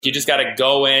You just got to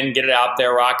go in, get it out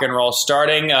there, rock and roll.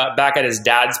 Starting back at his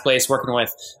dad's place, working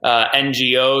with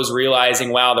NGOs,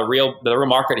 realizing, wow, the real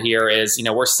market here is,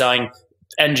 we're selling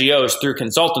NGOs through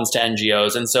consultants to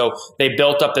NGOs. And so they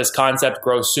built up this concept,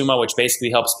 GrowSumo, which basically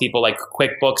helps people like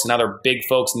QuickBooks and other big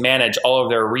folks manage all of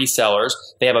their resellers.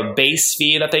 They have a base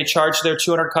fee that they charge to their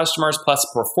 200 customers plus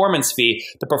a performance fee.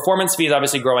 The performance fee is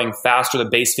obviously growing faster. The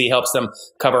base fee helps them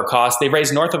cover costs. They've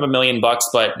raised north of $1 million,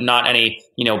 but not any,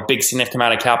 big significant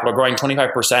amount of capital, growing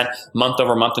 25% month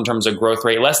over month in terms of growth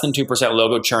rate, less than 2%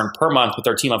 logo churn per month with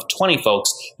their team of 20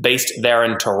 folks based there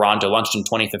in Toronto, launched in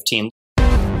 2015.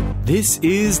 This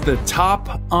is the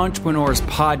Top Entrepreneurs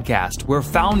Podcast, where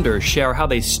founders share how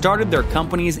they started their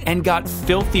companies and got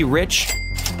filthy rich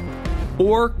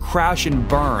or crash and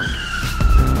burn.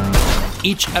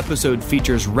 Each episode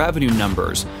features revenue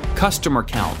numbers, customer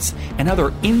counts, and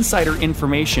other insider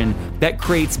information that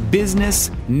creates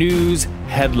business news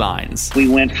headlines. We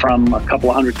went from a couple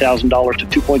of $100,000 to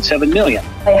 $2.7 million.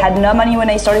 I had no money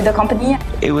when I started the company.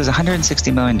 It was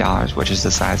 $160 million, which is the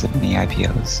size of many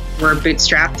IPOs. We're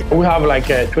bootstrapped. We have like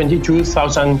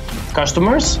 22,000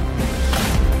 customers.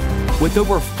 With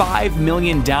over 5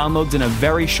 million downloads in a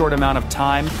very short amount of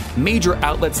time, major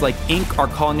outlets like Inc. are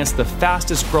calling us the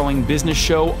fastest growing business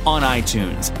show on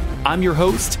iTunes. I'm your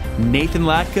host, Nathan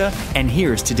Latka, and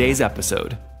here's today's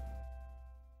episode.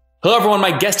 Hello, everyone.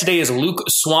 My guest today is Luke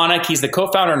Swanwick. He's the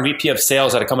co-founder and VP of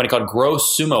sales at a company called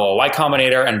GrowSumo, a Y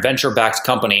Combinator and venture-backed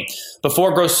company.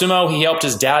 Before GrowSumo, he helped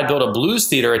his dad build a blues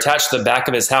theater attached to the back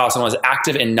of his house and was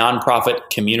active in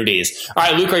nonprofit communities. All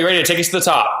right, Luke, are you ready to take us to the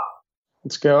top?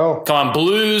 Let's go. Come on,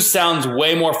 blues sounds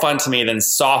way more fun to me than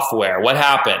software. What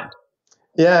happened?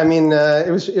 Yeah, I mean, it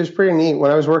was pretty neat.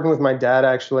 When I was working with my dad,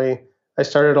 actually, I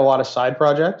started a lot of side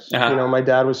projects. My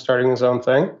dad was starting his own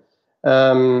thing.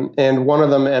 And one of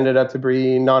them ended up to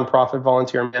be nonprofit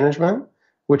volunteer management,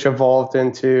 which evolved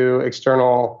into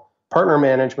external partner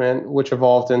management, which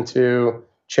evolved into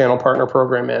channel partner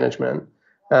program management.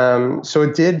 So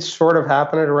it did sort of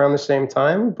happen at around the same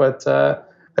time, but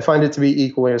I find it to be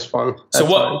equally as fun. So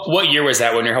what year was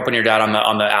that when you're helping your dad on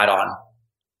the add-on?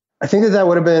 I think that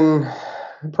would have been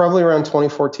probably around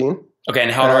 2014. Okay,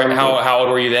 and how old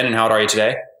were you then, and how old are you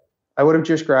today? I would have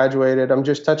just graduated. I'm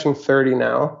just touching 30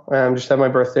 now. Just had my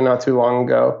birthday not too long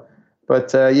ago.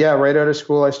 But right out of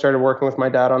school, I started working with my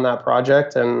dad on that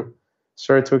project and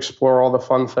started to explore all the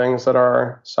fun things that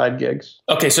are side gigs.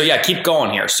 Okay, so keep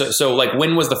going here. So like,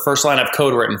 when was the first line of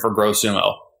code written for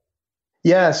GrowSumo?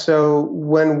 Yeah, so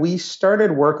when we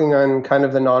started working on kind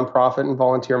of the nonprofit and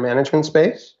volunteer management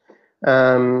space,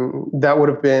 that would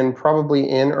have been probably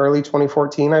in early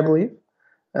 2014, I believe.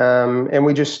 And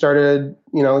we just started,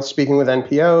 speaking with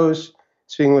NPOs,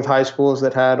 speaking with high schools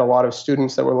that had a lot of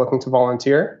students that were looking to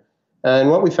volunteer. And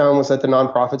what we found was that the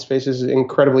nonprofit space is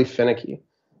incredibly finicky.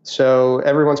 So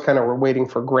everyone's kind of waiting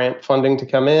for grant funding to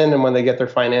come in. And when they get their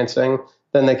financing,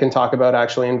 then they can talk about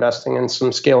actually investing in some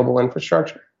scalable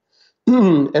infrastructure.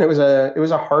 And it was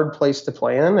a hard place to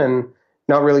play in and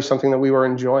not really something that we were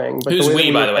enjoying. But who's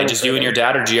we, by the way? Just you and your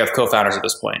dad, or do you have co-founders at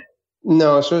this point?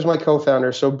 No, so it was my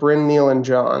co-founder. So Bryn, Neil, and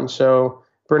John. So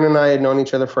Bryn and I had known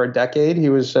each other for a decade. He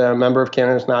was a member of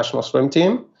Canada's national swim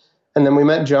team. And then we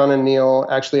met John and Neil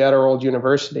actually at our old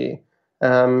university.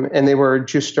 And they were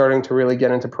just starting to really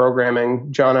get into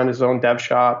programming. John had his own dev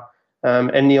shop,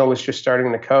 and Neil was just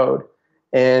starting to code.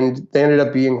 And they ended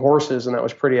up being horses, and that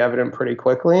was pretty evident pretty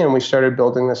quickly. And we started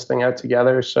building this thing out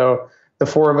together. So the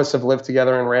four of us have lived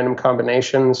together in random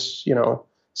combinations,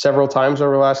 several times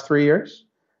over the last 3 years.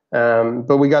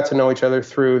 But we got to know each other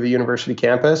through the university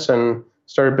campus and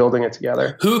started building it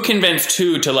together. Who convinced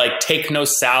who to take no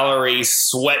salary,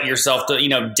 sweat yourself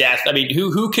to, death? I mean,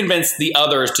 who convinced the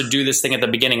others to do this thing at the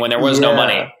beginning when there was no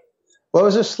money? Well, it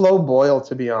was a slow boil,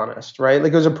 to be honest, right?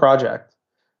 Like, it was a project.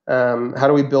 How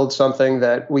do we build something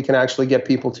that we can actually get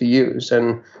people to use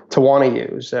and to want to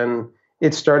use? And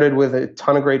it started with a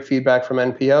ton of great feedback from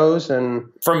NPOs. And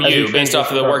from you, based off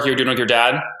of the work you were doing with your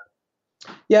dad?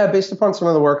 Yeah, based upon some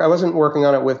of the work. I wasn't working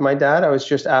on it with my dad. I was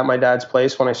just at my dad's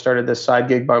place when I started this side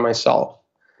gig by myself.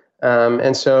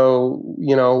 And so,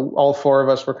 all four of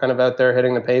us were kind of out there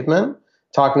hitting the pavement,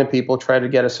 talking to people, trying to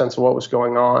get a sense of what was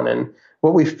going on. And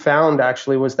what we found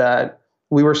actually was that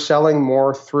we were selling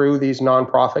more through these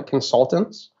nonprofit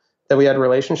consultants that we had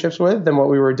relationships with than what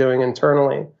we were doing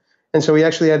internally. And so we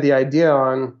actually had the idea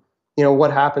on,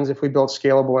 what happens if we build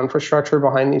scalable infrastructure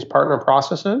behind these partner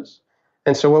processes.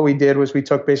 And so what we did was we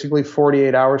took basically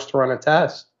 48 hours to run a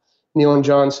test. Neil and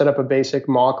John set up a basic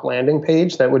mock landing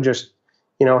page that would just,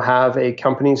 have a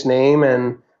company's name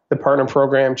and the partner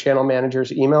program channel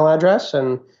manager's email address.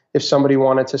 And if somebody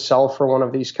wanted to sell for one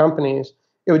of these companies,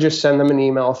 it would just send them an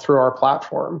email through our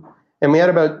platform. And we had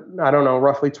about, I don't know,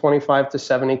 roughly 25 to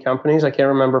 70 companies. I can't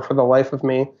remember for the life of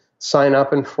me, sign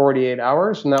up in 48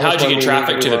 hours. And that How'd you get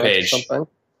traffic to the page? Something.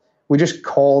 We just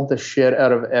called the shit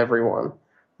out of everyone.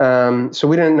 So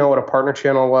we didn't know what a partner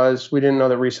channel was. We didn't know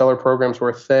that reseller programs were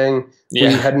a thing. Yeah.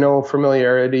 We had no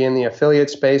familiarity in the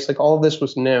affiliate space. Like all of this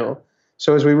was new.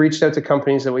 So as we reached out to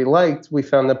companies that we liked, we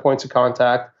found the points of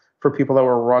contact for people that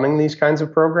were running these kinds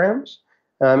of programs.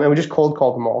 And we just cold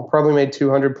called them all. Probably made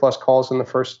 200 plus calls in the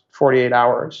first 48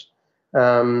 hours.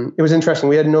 It was interesting.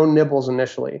 We had no nibbles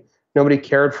initially. Nobody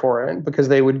cared for it because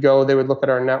they would look at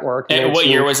our network. And what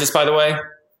year was this, by the way?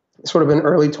 Sort of in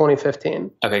early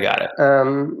 2015. Okay, got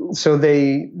it. So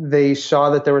they saw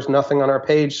that there was nothing on our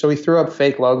page. So we threw up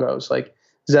fake logos. Like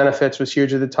Zenefits was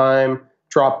huge at the time,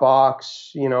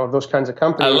 Dropbox, those kinds of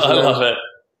companies. I love it.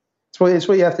 It's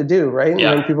what you have to do, right? Yeah.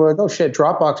 And then people are like, oh shit,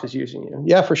 Dropbox is using you.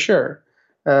 Yeah, for sure.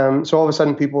 So all of a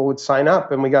sudden people would sign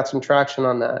up and we got some traction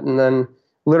on that. And then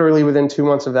literally within 2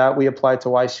 months of that, we applied to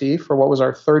YC for what was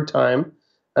our third time,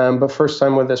 but first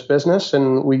time with this business,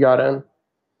 and we got in.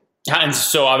 And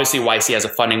so obviously YC has a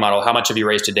funding model. How much have you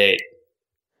raised to date?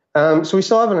 So we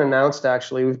still haven't announced,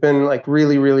 actually. We've been like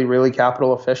really, really, really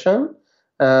capital efficient.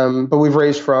 But we've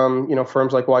raised from,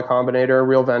 firms like Y Combinator,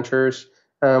 Real Ventures.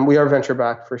 We are venture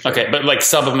backed for sure. Okay. But like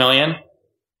sub $1 million?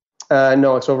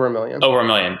 No, it's over $1 million. Over $1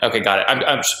 million. Okay, got it.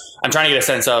 I'm trying to get a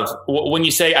sense of when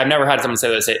you say, I've never had someone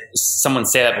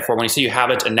say that before. When you say you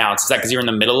haven't announced, is that because you're in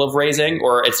the middle of raising,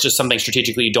 or it's just something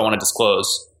strategically you don't want to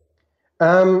disclose?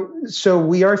 So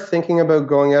we are thinking about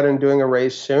going out and doing a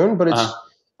raise soon, but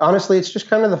honestly, it's just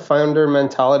kind of the founder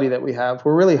mentality that we have.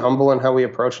 We're really humble in how we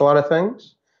approach a lot of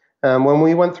things. When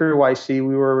we went through YC,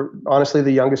 we were honestly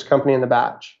the youngest company in the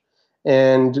batch.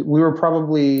 And we were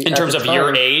probably... In terms of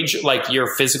your age, like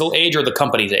your physical age or the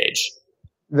company's age?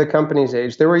 The company's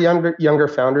age. There were younger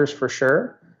founders for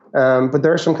sure. But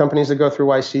there are some companies that go through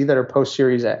YC that are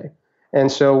post-Series A.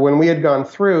 And so when we had gone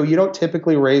through, you don't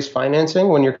typically raise financing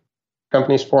when your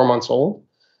company's 4 months old.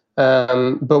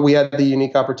 But we had the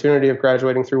unique opportunity of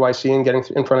graduating through YC and getting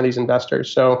in front of these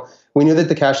investors. So we knew that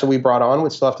the cash that we brought on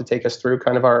would still have to take us through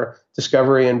kind of our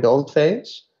discovery and build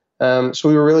phase. So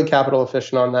we were really capital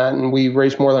efficient on that, and we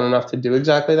raised more than enough to do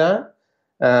exactly that.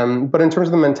 But in terms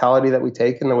of the mentality that we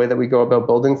take and the way that we go about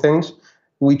building things,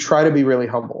 we try to be really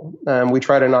humble. We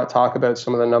try to not talk about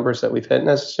some of the numbers that we've hit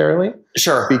necessarily.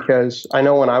 Sure. Because I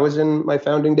know when I was in my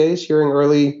founding days, hearing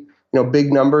early,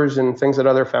 big numbers and things that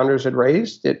other founders had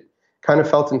raised, it kind of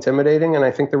felt intimidating. And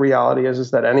I think the reality is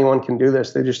that anyone can do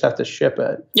this. They just have to ship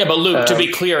it. Yeah, but Luke, to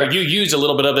be clear, you used a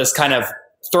little bit of this kind of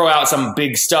throw out some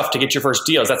big stuff to get your first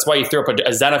deals. That's why you threw up a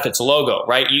Zenefits logo,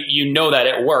 right? You know that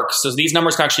it works. So these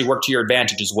numbers can actually work to your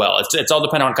advantage as well. It's all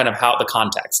dependent on kind of how the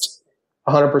context.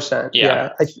 100%.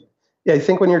 Yeah. I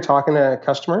think when you're talking to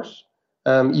customers,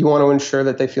 you want to ensure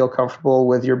that they feel comfortable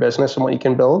with your business and what you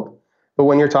can build. But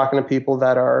when you're talking to people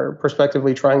that are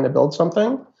prospectively trying to build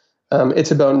something,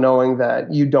 it's about knowing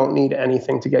that you don't need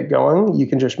anything to get going. You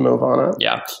can just move on it.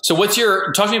 Yeah. So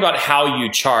talk to me about how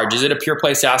you charge. Is it a pure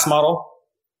play SaaS model?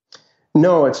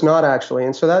 No, it's not actually.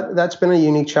 And so that's been a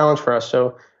unique challenge for us.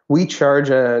 So we charge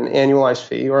an annualized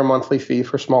fee or a monthly fee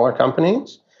for smaller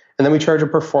companies. And then we charge a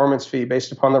performance fee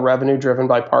based upon the revenue driven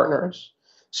by partners.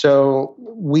 So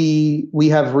we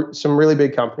have some really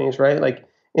big companies, right? Like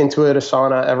Intuit,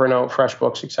 Asana, Evernote,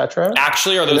 FreshBooks, etc.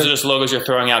 Actually, or those are just logos you're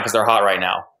throwing out because they're hot right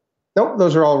now? Nope,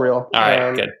 those are all real. All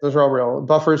right, good. Those are all real.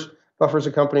 Buffer's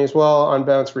a company as well.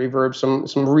 Unbounce, Reverb,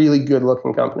 some really good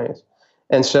looking companies.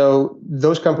 And so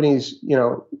those companies,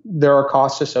 there are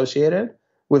costs associated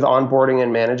with onboarding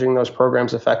and managing those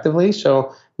programs effectively.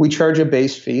 So we charge a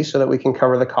base fee so that we can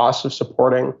cover the costs of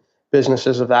supporting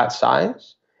businesses of that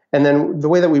size. And then the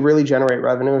way that we really generate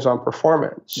revenue is on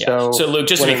performance. Yeah. So Luke,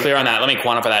 just to be clear on that, let me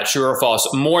quantify that. True or false?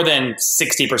 More than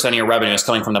 60% of your revenue is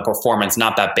coming from the performance,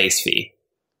 not that base fee.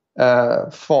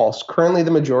 False. Currently,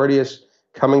 the majority is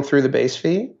coming through the base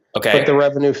fee. Okay. But the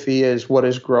revenue fee is what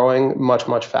is growing much,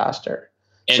 much faster.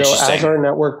 So as our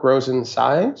network grows in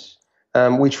size,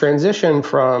 we transition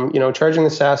from, charging the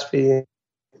SaaS fee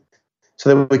so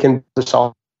that we can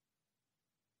solve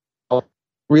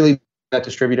really that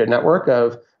distributed network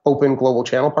of open global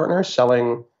channel partners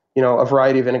selling, a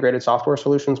variety of integrated software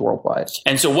solutions worldwide.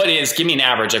 And so give me an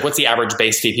average, like what's the average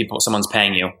base fee someone's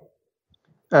paying you?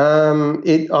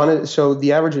 So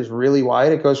the average is really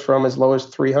wide. It goes from as low as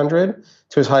 300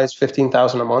 to as high as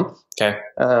 15,000 a month. Okay.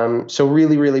 So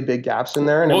really, really big gaps in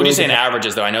there. And what would you say in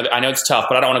averages though? I know it's tough,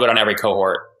 but I don't want to go down every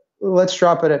cohort. Let's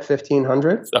drop it at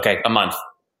 1,500. Okay. A month.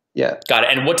 Yeah. Got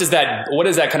it. And what does that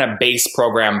kind of base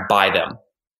program buy them?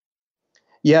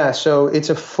 Yeah, so it's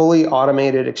a fully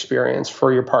automated experience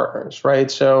for your partners,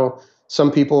 right? So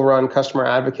some people run customer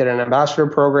advocate and ambassador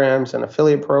programs and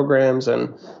affiliate programs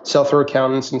and sell through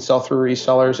accountants and sell through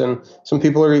resellers. And some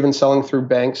people are even selling through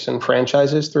banks and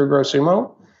franchises through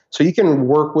GrowSumo. So you can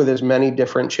work with as many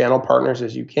different channel partners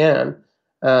as you can.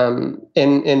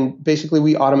 And basically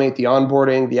we automate the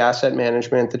onboarding, the asset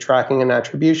management, the tracking and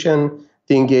attribution,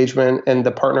 the engagement, and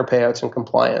the partner payouts and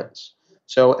compliance.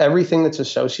 So everything that's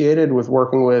associated with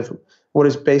working with what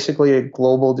is basically a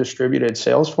global distributed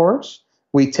sales force,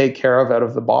 we take care of out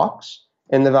of the box.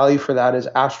 And the value for that is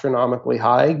astronomically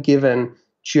high, given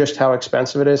just how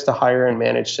expensive it is to hire and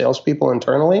manage salespeople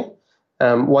internally.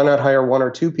 Why not hire one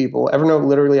or two people? Evernote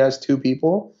literally has 2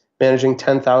 people managing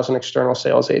 10,000 external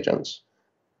sales agents.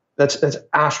 That's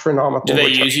astronomical. Do they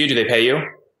use you? Do they pay you?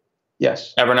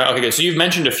 Yes. Evernote. Okay, good. So you've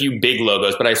mentioned a few big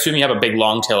logos, but I assume you have a big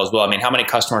long tail as well. I mean, how many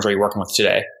customers are you working with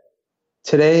today?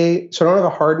 Today, so I don't have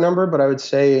a hard number, but I would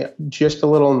say just a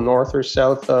little north or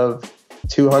south of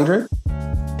 200.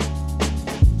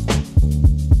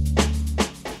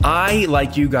 I,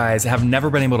 like you guys, have never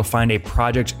been able to find a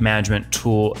project management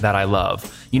tool that I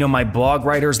love. You know, my blog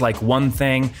writers like one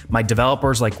thing, my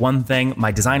developers like one thing,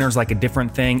 my designers like a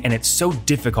different thing, and it's so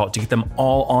difficult to get them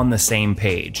all on the same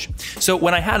page. So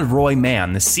when I had Roy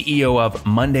Mann, the CEO of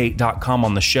Monday.com,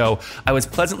 on the show, I was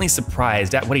pleasantly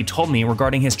surprised at what he told me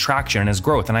regarding his traction and his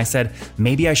growth, and I said,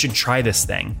 maybe I should try this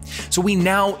thing. So we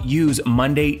now use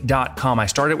Monday.com. I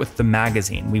started with the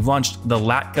magazine. We've launched the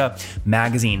Latka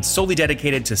magazine, solely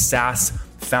dedicated to SaaS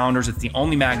founders. It's the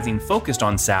only magazine focused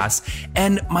on SaaS,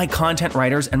 and my content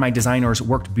writers and my designers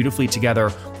worked beautifully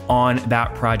together on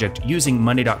that project using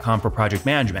Monday.com for project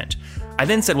management. I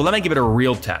then said, well, let me give it a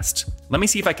real test. Let me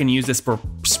see if I can use this for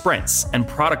sprints and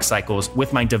product cycles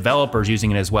with my developers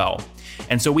using it as well.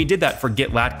 And so we did that for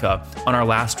Get Latka on our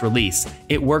last release.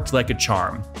 It worked like a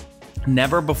charm.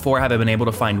 Never before have I been able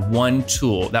to find one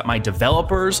tool that my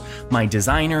developers, my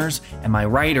designers, and my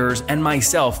writers and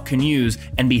myself can use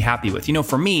and be happy with. You know,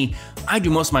 for me, I do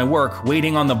most of my work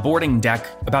waiting on the boarding deck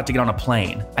about to get on a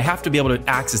plane. I have to be able to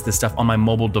access this stuff on my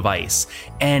mobile device,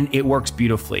 and it works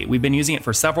beautifully. We've been using it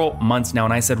for several months now,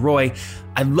 and I said, Roy,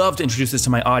 I'd love to introduce this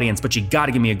to my audience, but you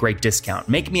gotta give me a great discount.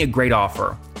 Make me a great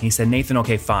offer. And he said, Nathan,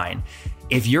 okay, fine.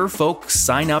 If your folks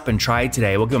sign up and try it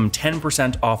today, we'll give them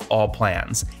 10% off all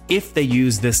plans if they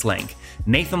use this link,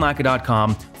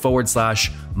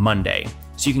 nathanlatka.com/Monday.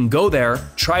 So you can go there,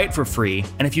 try it for free,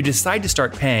 and if you decide to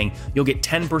start paying, you'll get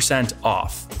 10%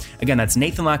 off. Again, that's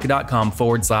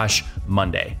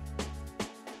nathanlatka.com/Monday.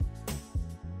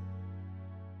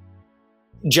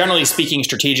 Generally speaking,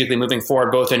 strategically moving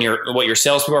forward, both in what your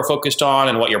salespeople are focused on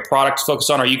and what your product's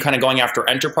focused on, are you kind of going after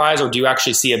enterprise, or do you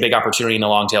actually see a big opportunity in the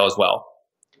long tail as well?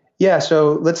 Yeah,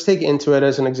 so let's take Intuit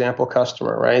as an example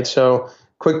customer, right? So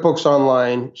QuickBooks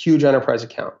Online, huge enterprise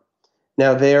account.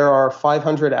 Now there are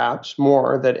 500 apps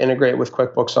more that integrate with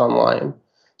QuickBooks Online.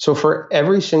 So for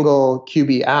every single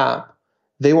QB app,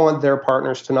 they want their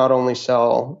partners to not only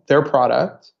sell their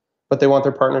product, but they want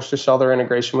their partners to sell their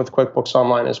integration with QuickBooks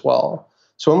Online as well.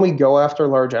 So when we go after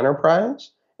large enterprise,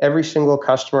 every single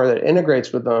customer that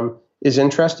integrates with them is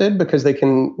interested because they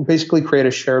can basically create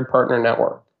a shared partner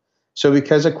network. So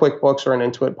because a QuickBooks or an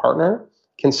Intuit partner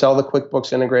can sell the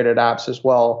QuickBooks integrated apps as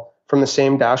well from the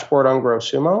same dashboard on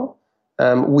GrowSumo,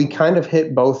 we kind of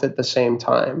hit both at the same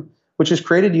time, which has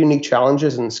created unique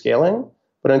challenges in scaling.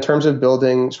 But in terms of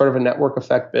building sort of a network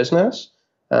effect business,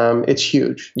 it's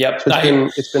huge. Yep. So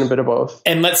it's been a bit of both.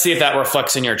 And let's see if that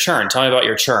reflects in your churn. Tell me about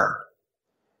your churn.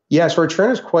 Yeah, so our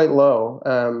churn is quite low,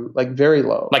 like very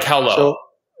low. Like how low? So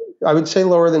I would say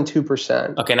lower than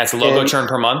 2%. Okay, and that's logo churn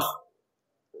per month?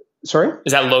 Sorry?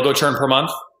 Is that logo churn per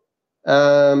month?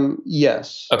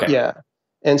 Yes. Okay. Yeah.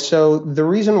 And so the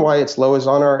reason why it's low is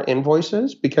on our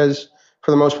invoices, because for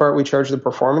the most part, we charge the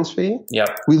performance fee.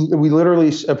 Yep. We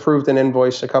literally approved an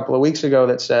invoice a couple of weeks ago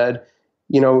that said,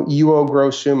 you owe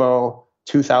GrowSumo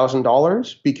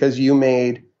 $2,000 because you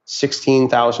made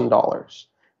 $16,000,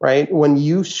 right? When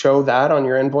you show that on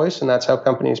your invoice and that's how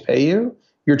companies pay you,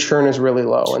 your churn is really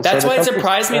low. And that's why it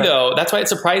surprised me, though. That's why it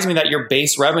surprised me that your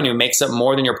base revenue makes up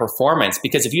more than your performance.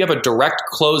 Because if you have a direct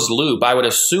closed loop, I would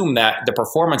assume that the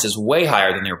performance is way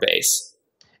higher than your base.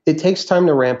 It takes time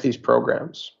to ramp these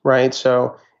programs, right?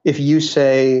 So if you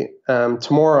say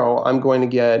tomorrow I'm going to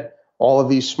get all of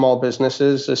these small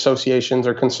businesses, associations,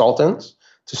 or consultants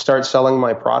to start selling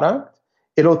my product,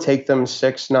 it'll take them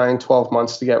 6, 9, 12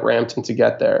 months to get ramped and to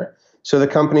get there. So the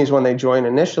companies, when they join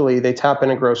initially, they tap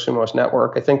into GrowSumo's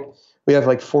network. I think we have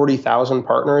like 40,000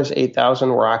 partners, 8,000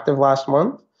 were active last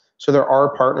month. So there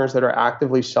are partners that are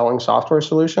actively selling software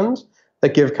solutions,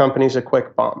 that give companies a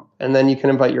quick bump. And then you can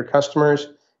invite your customers,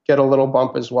 get a little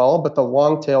bump as well. But the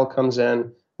long tail comes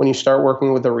in when you start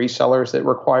working with the resellers that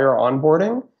require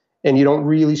onboarding, and you don't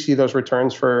really see those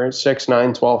returns for 6,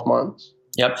 9, 12 months.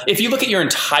 Yep. If you look at your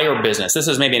entire business, this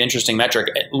is maybe an interesting metric.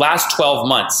 Last 12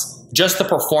 months, just the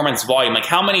performance volume, like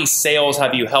how many sales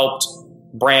have you helped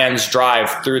brands drive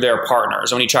through their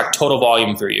partners when you track total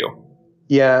volume through you?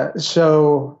 Yeah.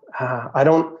 So I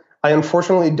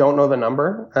unfortunately don't know the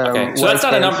number. Okay. So that's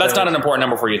not an important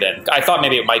number for you then. I thought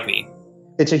maybe it might be.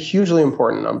 It's a hugely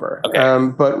important number.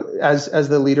 Okay. But as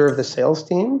the leader of the sales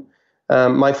team,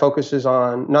 my focus is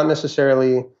on not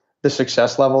necessarily the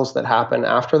success levels that happen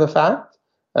after the fact.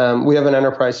 We have an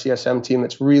enterprise CSM team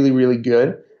that's really, really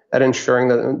good at ensuring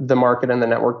that the market and the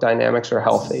network dynamics are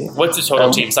healthy. What's the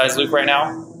total team size, Luke, right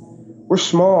now? We're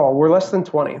small. We're less than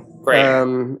 20. Great.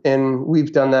 And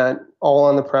we've done that all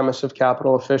on the premise of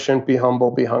capital efficient, be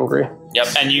humble, be hungry. Yep.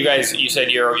 And you guys, you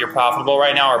said you're profitable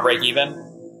right now or break even?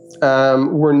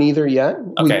 We're neither yet.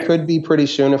 Okay. We could be pretty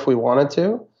soon if we wanted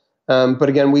to. But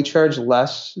again, we charge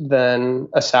less than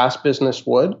a SaaS business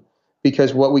would,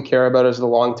 because what we care about is the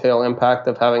long tail impact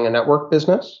of having a network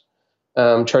business,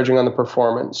 charging on the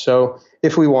performance. So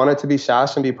if we wanted to be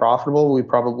SaaS and be profitable, we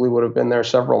probably would have been there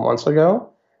several months ago.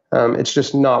 It's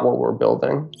just not what we're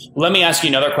building. Let me ask you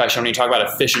another question when you talk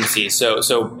about efficiency. So,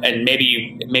 and maybe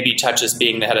you touch this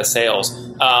being the head of sales.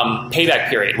 Payback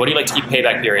period. What do you like to keep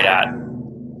payback period at?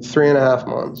 3.5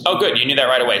 months. Oh, good. You knew that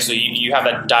right away. So you have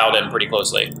that dialed in pretty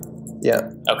closely.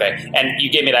 Yeah. Okay. And you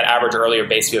gave me that average earlier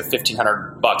base fee of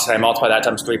 $1,500, and I multiply that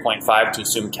times 3.5 to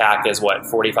assume CAC is what,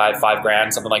 45,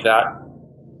 $5,000, something like that?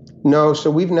 No. So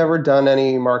we've never done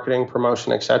any marketing,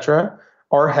 promotion, etc.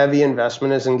 Our heavy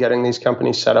investment is in getting these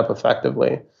companies set up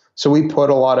effectively. So we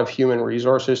put a lot of human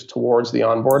resources towards the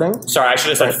onboarding. Sorry, I should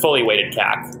have said fully weighted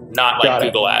CAC, not like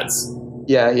Google Ads.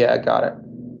 Yeah, got it.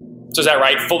 So is that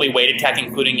right? Fully weighted CAC,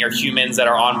 including your humans that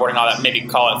are onboarding, all that, maybe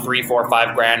call it $3, $4,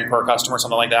 $5,000 per customer,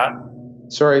 something like that?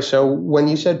 Sorry. So when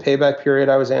you said payback period,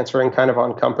 I was answering kind of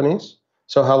on companies.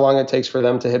 So how long it takes for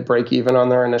them to hit break even on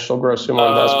their initial gross sumo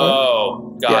investment.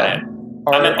 Oh, got it.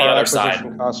 I'm at the other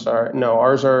side. Costs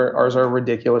ours are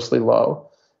ridiculously low.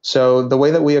 So the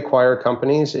way that we acquire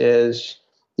companies is,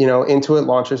 Intuit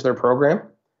launches their program.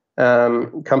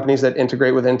 Companies that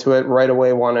integrate with Intuit right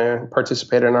away want to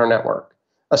participate in our network.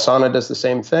 Asana does the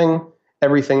same thing.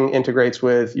 Everything integrates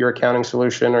with your accounting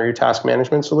solution or your task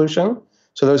management solution.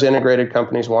 So those integrated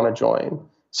companies want to join.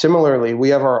 Similarly, we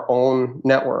have our own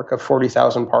network of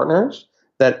 40,000 partners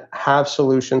that have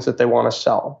solutions that they want to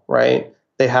sell, right?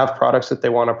 They have products that they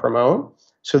want to promote.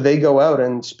 So they go out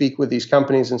and speak with these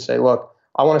companies and say, look,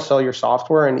 I want to sell your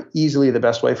software, and easily the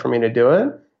best way for me to do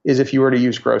it is if you were to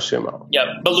use GrowSumo.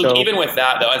 Yeah, but Luke, even with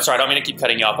that, though, I'm sorry, I don't mean to keep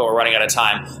cutting you off, but we're running out of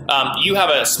time. You have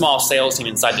a small sales team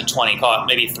inside the 20, call it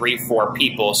maybe 3-4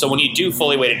 people. So when you do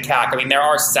fully weighted CAC, I mean, there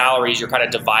are salaries you're kind of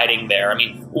dividing there. I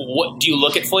mean, what do you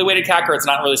look at fully weighted CAC, or it's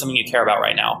not really something you care about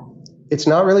right now? It's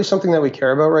not really something that we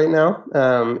care about right now.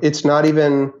 It's not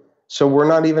even, so we're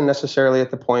not even necessarily at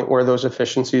the point where those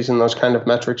efficiencies and those kind of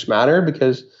metrics matter,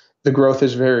 because the growth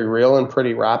is very real and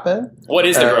pretty rapid. What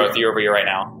is the growth year over year right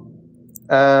now?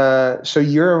 So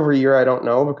year over year, I don't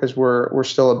know, because we're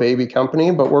still a baby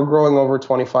company, but we're growing over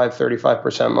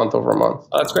 25-35% month over month.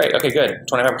 Oh, that's great. Okay, good.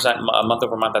 25% month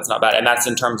over month. That's not bad. And that's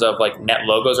in terms of like net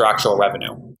logos or actual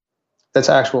revenue? That's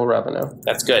actual revenue.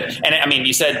 That's good. And I mean,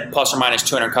 you said plus or minus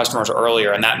 200 customers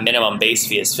earlier, and that minimum base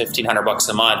fee is $1,500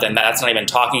 a month. And that's not even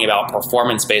talking about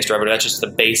performance-based revenue. That's just the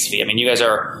base fee. I mean, you guys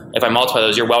are, if I multiply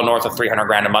those, you're well north of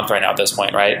 $300,000 a month right now at this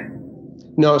point, right?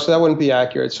 No, so that wouldn't be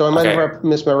accurate. So I might have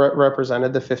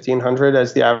misrepresented the 1,500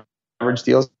 as the average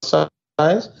deal size.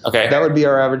 Okay. That would be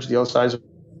our average deal size,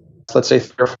 let's say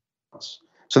 3 or 4 months.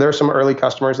 So there are some early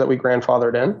customers that we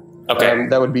grandfathered in. Okay.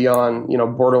 That would be on,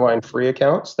 borderline free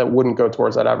accounts that wouldn't go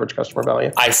towards that average customer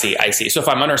value. I see. So if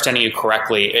I'm understanding you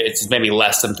correctly, it's maybe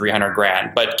less than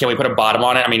 $300,000, but can we put a bottom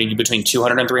on it? I mean, between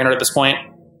 200 and 300 at this point?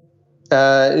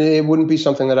 It wouldn't be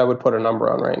something that I would put a number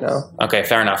on right now. Okay,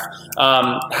 fair enough.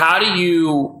 How do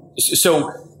you,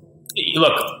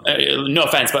 look, no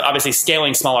offense, but obviously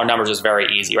scaling smaller numbers is very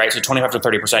easy, right? So 25 to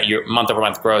 30% your month over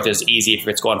month growth is easy if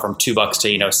it's going from $2 to,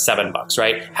 $7,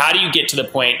 right? How do you get to the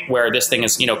point where this thing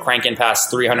is, cranking past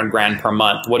 $300,000 per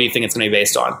month? What do you think it's going to be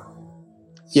based on?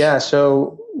 Yeah,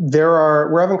 so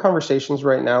we're having conversations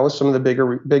right now with some of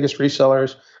the biggest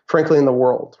resellers, frankly, in the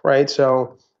world, right?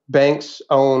 So banks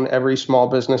own every small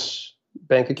business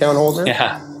bank account holder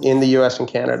in the US and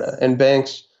Canada. And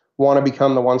banks want to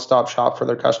become the one-stop shop for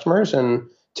their customers. And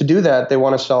to do that, they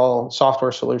want to sell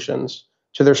software solutions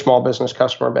to their small business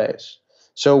customer base.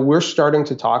 So we're starting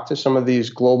to talk to some of these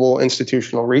global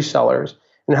institutional resellers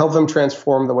and help them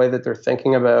transform the way that they're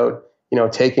thinking about,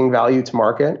 taking value to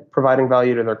market, providing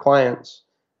value to their clients.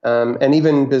 And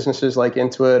even businesses like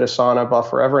Intuit, Asana,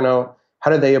 Buffer, Evernote,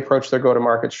 how do they approach their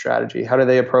go-to-market strategy? How do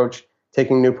they approach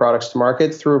taking new products to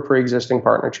market through a pre-existing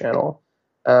partner channel?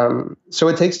 So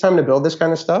it takes time to build this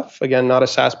kind of stuff. Again, not a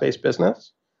SaaS-based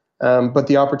business, but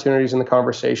the opportunities and the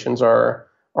conversations are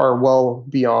well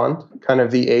beyond kind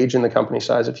of the age and the company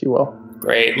size, if you will.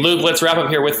 Great. Luke, let's wrap up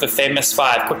here with the famous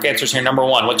 5. Quick answers here. Number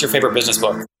 1, what's your favorite business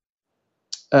book?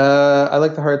 I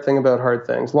like The Hard Thing About Hard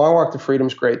Things. Long Walk to Freedom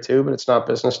is great too, but it's not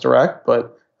business direct,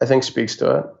 but I think speaks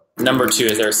to it. Number 2,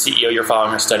 is there a CEO you're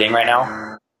following or studying right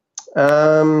now?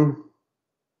 I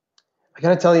got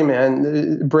to tell you,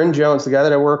 man, Bryn Jones, the guy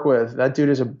that I work with, that dude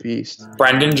is a beast.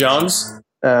 Brendan Jones?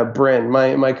 Bryn,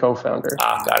 my co-founder.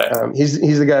 Got it.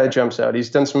 He's the guy that jumps out. He's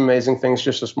done some amazing things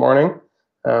just this morning.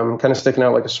 Kind of sticking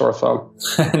out like a sore thumb.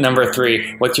 Number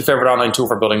 3, what's your favorite online tool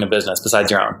for building a business besides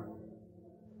your own?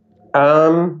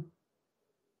 I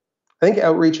think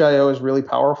Outreach.io is really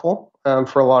powerful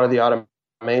for a lot of the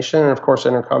automation, and of course,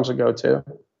 Intercom's a go-to.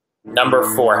 Number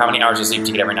 4, how many hours of sleep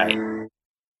do you get every night?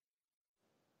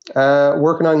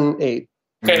 Working on 8.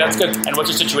 Okay, that's good. And what's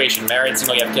your situation? Married,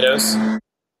 single, you have kiddos?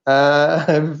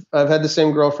 I've had the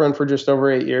same girlfriend for just over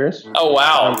 8 years. Oh,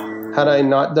 wow. Had I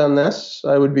not done this,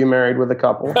 I would be married with a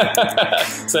couple.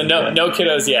 So no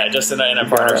kiddos yet, just in a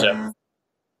partnership.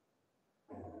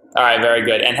 All right, very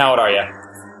good. And how old are you?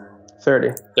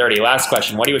 30. 30. Last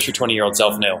question. What do you wish your 20-year-old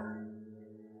self knew?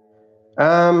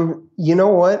 You know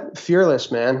what?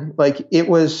 Fearless, man. Like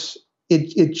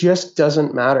it just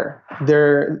doesn't matter.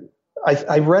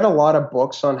 I read a lot of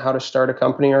books on how to start a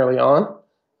company early on.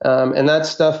 And that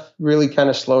stuff really kind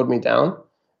of slowed me down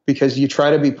because you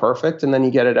try to be perfect and then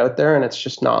you get it out there and it's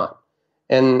just not.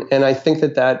 And I think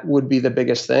that would be the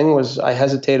biggest thing was I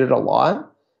hesitated a lot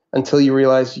until you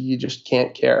realize you just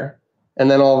can't care. And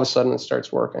then all of a sudden it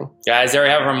starts working. Guys, there we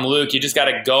have it from Luke. You just got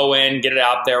to go in, get it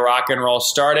out there, rock and roll.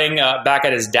 Starting back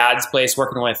at his dad's place,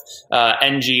 working with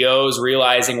NGOs,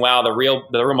 realizing, wow, the real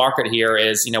market here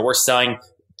is, we're selling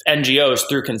NGOs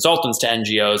through consultants to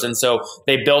NGOs. And so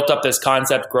they built up this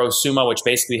concept, GrowSumo, which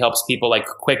basically helps people like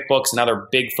QuickBooks and other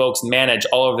big folks manage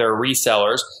all of their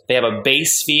resellers. They have a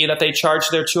base fee that they charge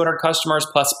to their 200 customers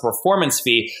plus a performance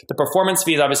fee. The performance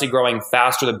fee is obviously growing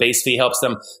faster. The base fee helps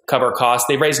them cover costs.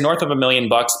 They've raised north of $1 million,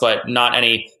 but not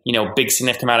any, big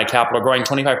significant amount of capital, growing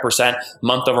 25%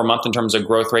 month over month in terms of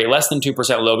growth rate, less than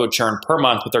 2% logo churn per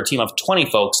month with their team of 20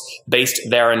 folks based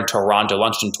there in Toronto,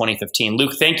 launched in 2015.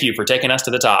 Luke, thank you for taking us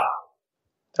to the top.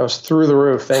 That was through the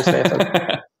roof. Thanks,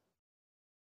 Nathan.